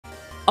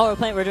Oh,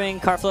 we're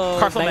doing Karflo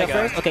Mega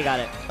first? Okay, got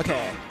it.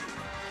 Okay.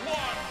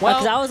 Well,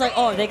 because I was like,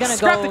 oh, are they going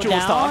to go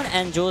down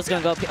and Jules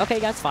going to go... Okay,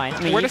 that's fine. I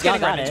mean, we're just getting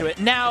right into it.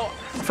 Now,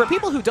 for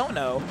people who don't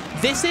know,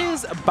 this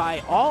is,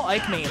 by all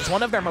Ike mains,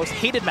 one of their most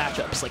hated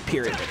matchups, like,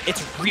 period.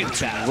 It's really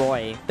bad.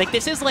 Roy. Like,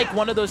 this is, like,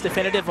 one of those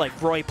definitive, like,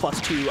 Roy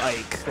 +2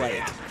 Ike,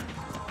 like,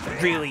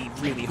 really,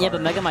 really hard. Yeah,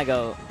 but Mega might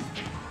go...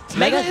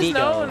 Mega is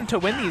known to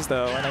win these,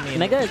 though, and I mean...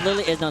 Mega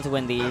literally is known to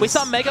win these. We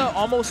saw Mega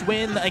almost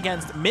win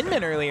against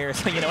Min earlier,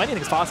 so, you know,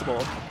 anything's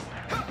possible.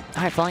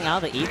 All right, falling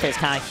out of the ether is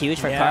kind of huge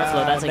for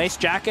Karflo. That's like, nice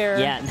jack air.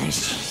 Yeah,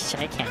 nice.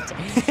 I can't.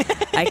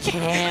 I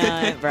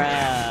can't,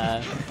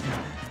 bruh.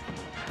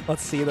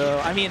 Let's see,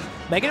 though. I mean,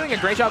 Mega doing a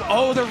great job.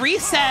 Oh, the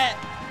reset!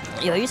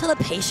 Yo, you saw the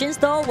patience,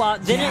 though? Wow,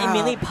 didn't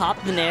immediately pop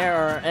the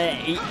Nair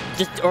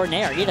or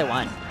Nair, either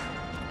one.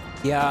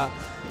 Yeah.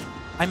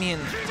 I mean...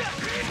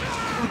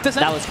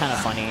 That was kind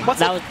of funny.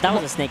 That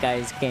was a Snake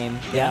Eyes game.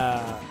 Yeah.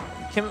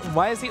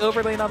 Why is the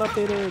overlay not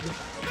updated?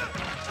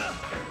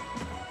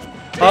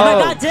 Oh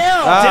my god,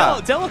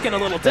 Dill! Dill looking a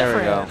little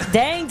different.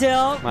 Dang,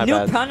 Dill. My New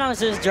bad.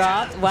 pronouns just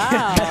dropped.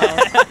 Wow.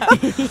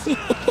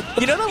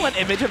 You know that one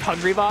image of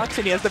Hungrybox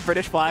and he has the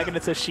British flag and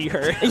it says she,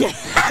 her? Yeah.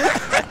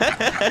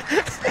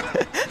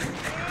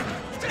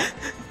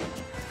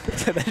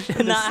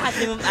 No, I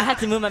had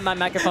to move my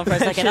microphone for a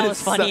second. That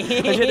was funny.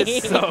 That shit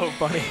is so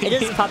funny.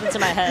 It just popped into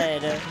my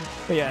head.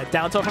 Yeah,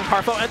 down tilt from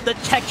Karflo and the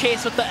tech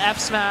chase with the F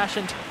smash,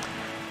 and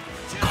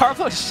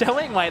Karflo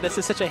showing why this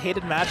is such a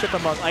hated matchup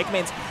among Ike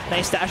mains.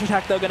 Nice dash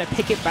attack though, gonna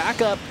pick it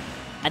back up.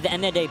 At the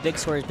end of the day, big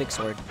sword is big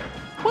sword.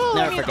 Well,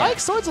 I mean,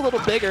 Ike's sword's a little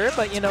bigger,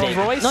 but you know,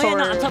 Roy's sword.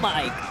 No, I'm talking about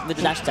Ike with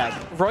the dash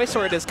attack. Roy's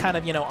sword is kind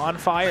of, you know, on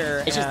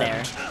fire. It's just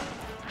there.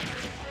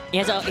 He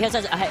also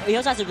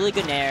has a really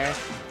good nair.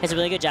 He has a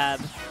really good jab.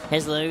 He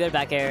has a really good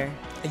back air.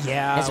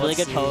 Yeah. He has a really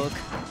good poke.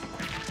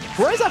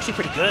 Roy's actually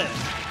pretty good.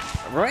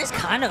 Roy's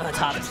kind of a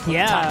top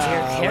tier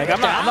character. Like,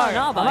 I'm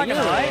not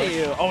gonna lie to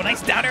you. Oh,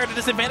 nice down air to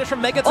disadvantage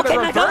from Mega to the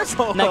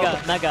reversal.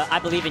 Mega, I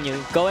believe in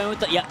you. Go in with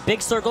the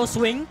big circle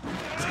swing.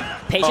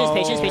 Patience,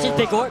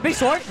 big sword, big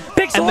sword.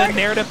 And then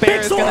narrative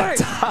bear is gonna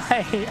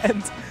die.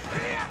 And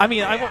I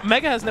mean,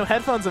 Mega has no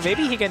headphones, so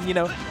maybe he can, you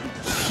know,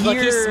 hear. Look,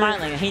 he's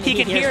smiling. He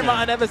can hear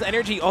Mottineva's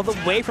energy all the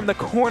way from the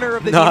corner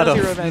of the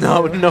Xenozero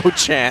event. No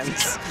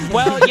chance.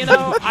 Well, you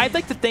know, I'd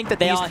like to think that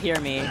they all hear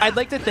me. I'd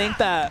like to think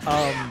that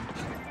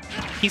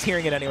he's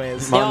hearing it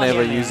anyways.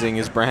 Mottineva using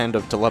his brand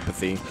of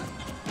telepathy.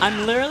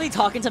 I'm literally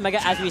talking to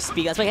Mega as we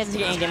speak. That's why he hasn't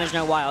taken any damage in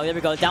a while. There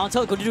we go. Down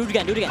tilt. Go do it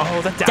again. Do it again.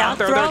 Oh, the down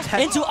throw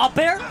into up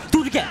air.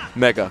 Do it again.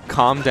 Mega,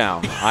 calm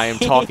down. I am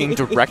talking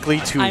directly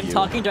to you. I'm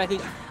talking directly.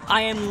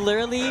 I am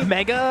literally...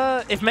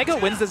 Mega, if Mega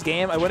wins this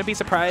game, I wouldn't be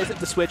surprised if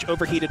the Switch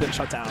overheated and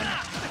shut down.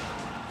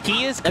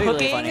 He is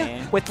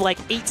cooking with like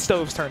 8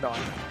 stoves turned on.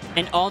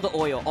 And all the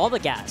oil, all the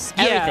gas,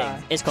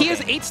 everything is cooking. He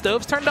has 8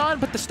 stoves turned on,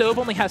 but the stove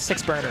only has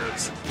 6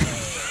 burners.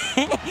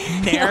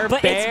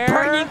 But it's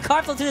burning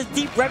Karflo to this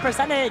deep red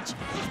percentage.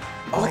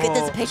 Look at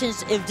this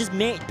patience. It just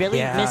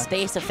barely missed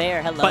space to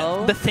fair.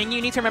 Hello? But the thing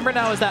you need to remember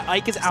now is that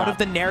Ike is out of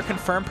the Nair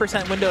confirmed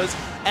 % windows,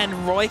 and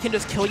Roy can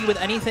just kill you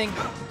with anything.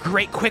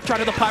 Great quick draw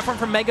to the platform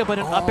from Mega, but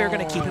an up air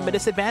going to keep him at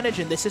disadvantage,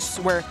 and this is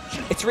where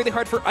it's really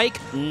hard for Ike.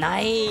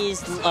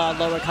 Nice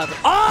lower cover.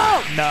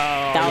 Oh! No.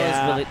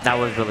 That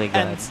was really good.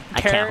 And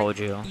I can't hold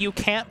you. You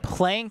can't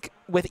plank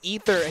with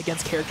Ether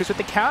against characters with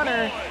the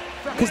counter,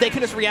 because they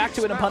can just react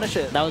to it and punish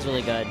it. That was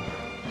really good.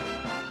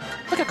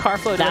 Look at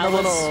Karflo doing a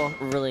little...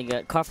 really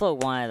good. Karflo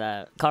wanted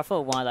that.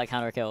 Karflo wanted that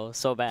counter kill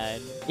so bad.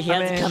 He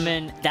had to come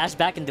in, dash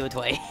back, and do it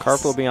twice.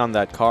 Karflo be on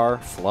that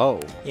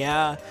Karflo.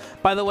 Yeah.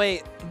 By the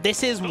way,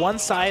 this is one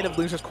side of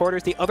Losers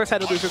Quarters. The other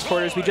side of Losers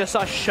Quarters, we just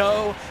saw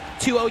Show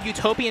 2-0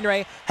 Utopian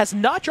Ray has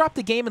not dropped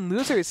the game in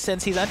Losers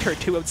since he's entered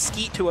 2-0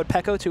 Skeet, 2-0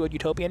 Peko, 2-0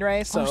 Utopian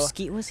Ray. So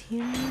Skeet was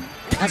here?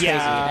 That's crazy.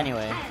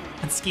 Anyway.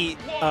 And Skeet...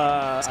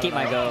 Skeet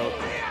might go.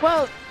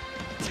 Well...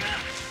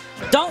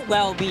 Don't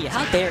me.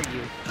 How dare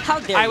you? How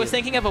dare you? I was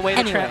thinking of a way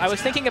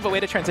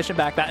to transition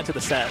back that into the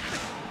set,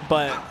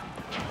 but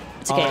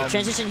it's okay.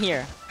 Transition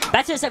here.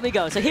 Back to the set we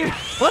go. So here,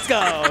 let's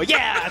go.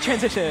 Yeah,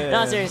 transition.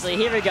 No, seriously,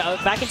 here we go.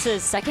 Back into the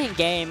second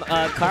game.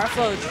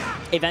 Karflo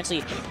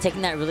eventually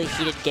taking that really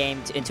heated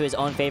game into his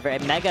own favor,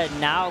 and Mega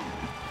now.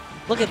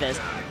 Look at this.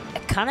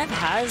 It kind of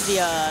has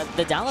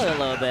the download a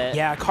little bit.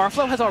 Yeah,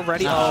 Karflo has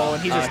already... Oh,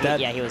 and he's just dead.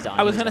 Yeah, he was done.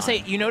 I was going to say,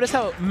 you notice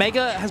how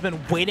Mega has been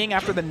waiting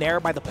after the Nair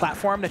by the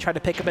platform to try to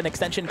pick up an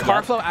extension.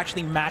 Karflo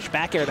actually matched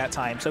back air that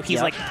time, so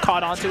he's like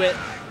caught onto it.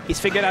 He's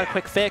figured out a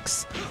quick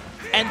fix.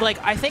 And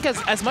like, I think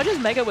as much as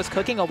Mega was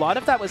cooking, a lot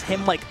of that was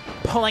him like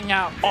pulling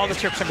out all the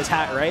tricks from his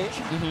hat, right?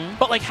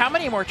 But like, how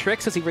many more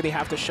tricks does he really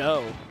have to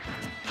show?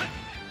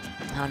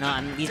 I don't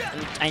know.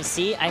 I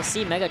see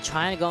Mega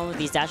trying to go in with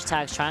these dash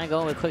attacks, trying to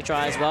go in with quick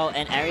draw as well,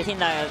 and everything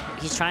that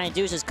he's trying to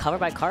do is just covered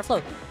by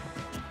Karflo.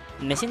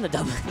 Missing the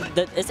double.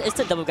 It's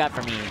the double grab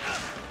for me.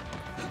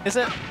 Is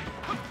it?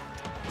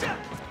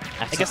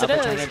 I guess it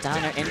is.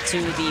 Downer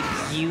into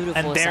the beautiful.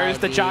 And there's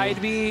the Giant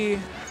B.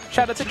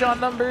 Shout out to John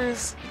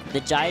Numbers.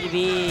 The Giant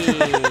B.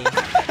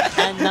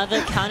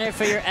 Another counter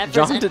for your efforts.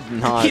 John did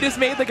not. He just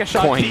made like a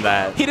shot. Coin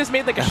that. He just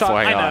made like a shot.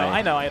 FYI.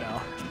 I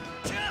know.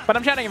 But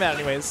I'm shouting him out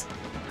anyways.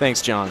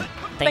 Thanks, John.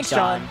 Thanks,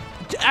 John.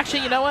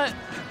 Actually, you know what?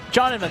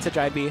 John invented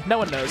Giant B. No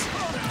one knows.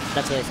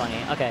 That's really funny.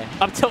 Okay.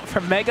 Up tilt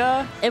from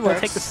Mega. It We'll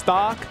works. take the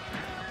stock.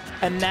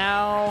 And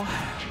now...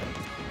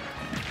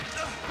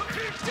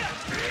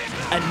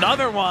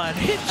 Another one.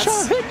 Hit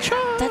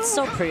shot. That's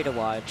so pretty to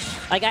watch.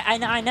 Like I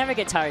never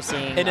get tired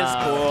seeing. It is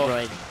cool.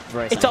 Roy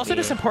It's also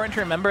just important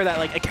to remember that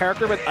like a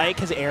character with Ike,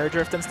 his air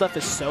drift and stuff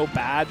is so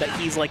bad that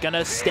he's like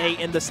gonna stay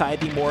in the side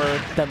B more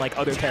than like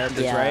other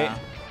characters, right?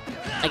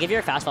 Like if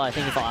you're a fast fall, I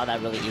think you fall out of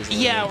that really easily.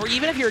 Yeah, or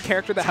even if you're a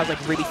character that has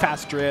like really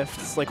fast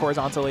drifts, like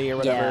horizontally or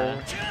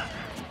whatever.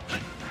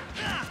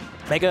 Yeah.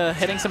 Mega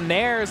hitting some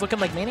nairs, looking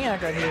like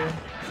Maniac right here.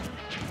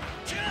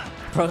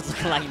 Bro's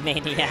looking like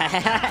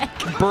Maniac.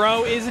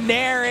 Bro is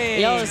nairing.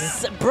 Yo,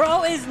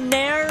 bro is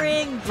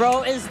nairing.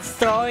 Bro is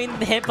throwing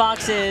the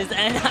hitboxes,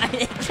 and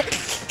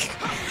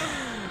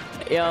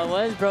yo,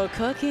 what is bro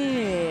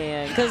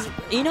cooking? Because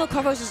you know,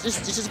 Karflo's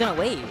just gonna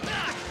wait.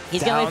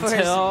 He's gonna wait for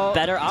his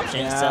better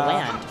options to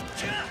land.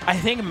 I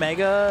think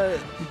Mega,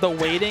 the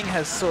waiting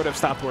has sort of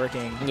stopped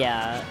working.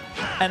 Yeah.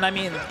 And I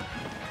mean,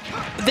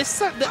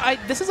 this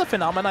is a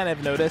phenomenon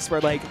I've noticed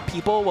where like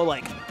people will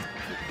like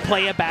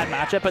play a bad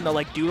matchup and they'll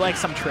like do like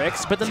some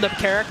tricks, but then the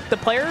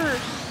player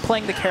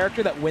playing the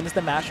character that wins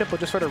the matchup will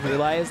just sort of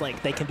realize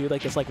like they can do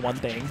like this like one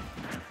thing.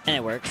 And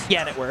it works.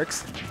 Yeah, and it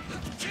works.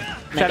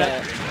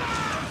 Mega,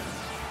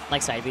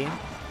 like side B.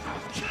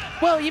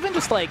 Well, even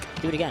just like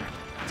Do it again.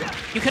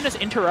 you can just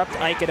interrupt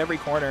Ike at every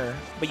corner,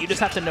 but you just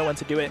have to know when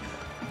to do it.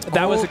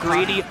 That was a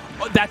greedy.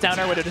 That down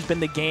air would have just been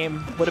the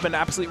game. Would have been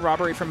absolute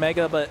robbery from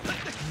Mega, but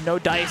no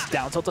dice.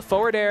 Down tilt to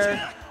forward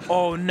air.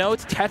 Oh no,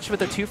 it's catch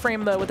with a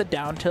 2-frame though with a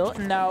down tilt,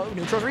 and now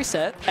neutral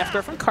reset.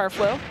 After from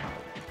Karflo.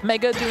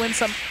 Mega doing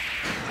some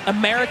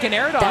American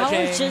air dodging.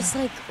 That was just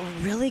like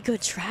really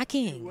good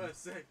tracking.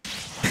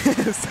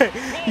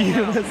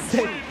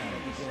 USA.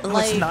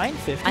 Like, it's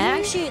 950. I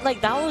actually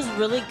like that was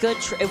really good.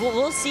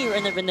 We'll see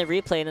in the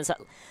replay.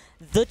 And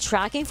the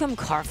tracking from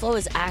Karflo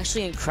is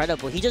actually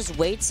incredible. He just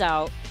waits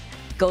out,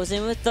 goes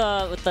in with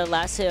the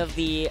last hit of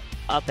the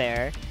up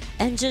air,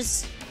 and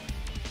just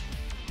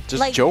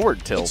like,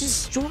 Joward tilts.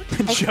 It's just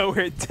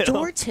Joward tilts.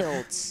 Joward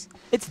tilts.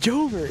 It's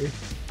Joward.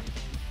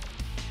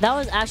 That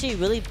was actually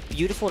really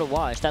beautiful to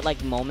watch. That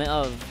like moment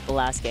of the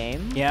last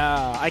game.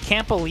 Yeah, I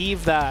can't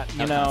believe that,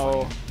 you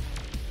know,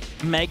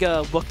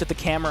 Mega looked at the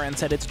camera and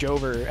said it's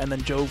Jover, and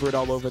then Jovered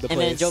all over the place.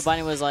 And then Joe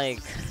Biden was like,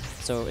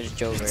 so it's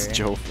Jover. It's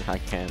Jover. I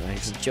can't.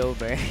 It's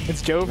Jover.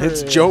 It's Jover.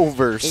 It's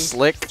Jover,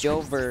 slick.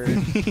 Jover.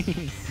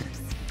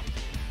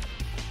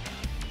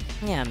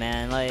 Yeah,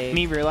 man. Like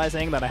me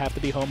realizing that I have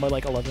to be home by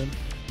like 11.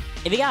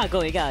 If you gotta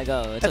go, you gotta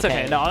go. It's That's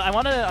okay. No,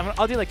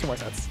 I'll do like 2 more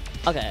sets.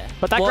 Okay.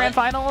 But that grand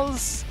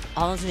finals,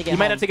 you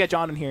might have to get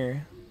John in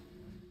here.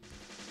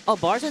 Oh,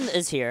 Barton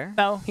is here.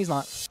 No, he's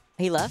not.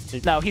 He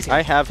left? No, he's here.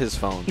 I have his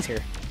phone. He's here.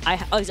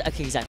 Okay, exactly.